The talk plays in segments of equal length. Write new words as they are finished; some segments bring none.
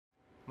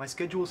My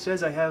schedule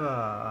says I have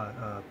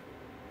a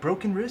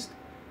broken wrist,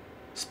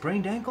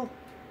 sprained ankle,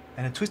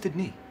 and a twisted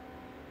knee.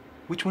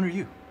 Which one are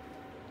you?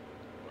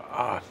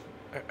 I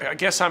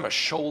guess I'm a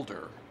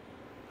shoulder.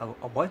 A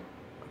what?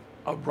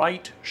 A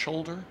right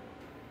shoulder?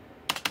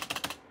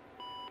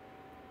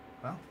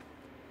 Well,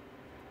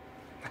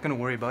 not gonna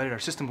worry about it. Our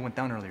system went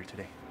down earlier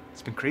today.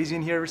 It's been crazy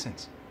in here ever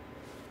since.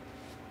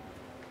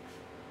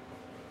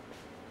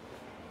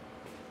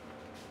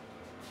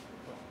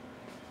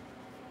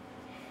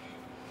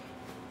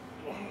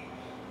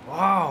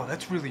 Wow,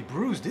 that's really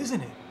bruised,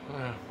 isn't it?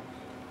 Yeah.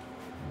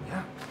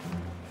 Yeah.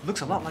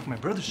 Looks a lot like my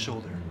brother's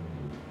shoulder.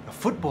 A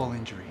football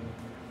injury.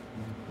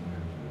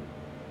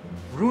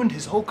 Ruined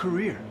his whole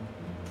career.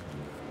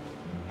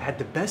 Had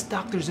the best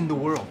doctors in the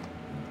world,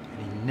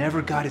 and he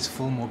never got his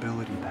full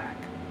mobility back.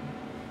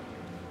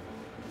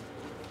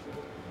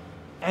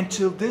 And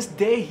till this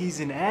day,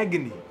 he's in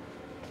agony.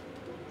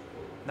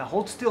 Now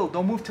hold still,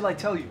 don't move till I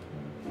tell you.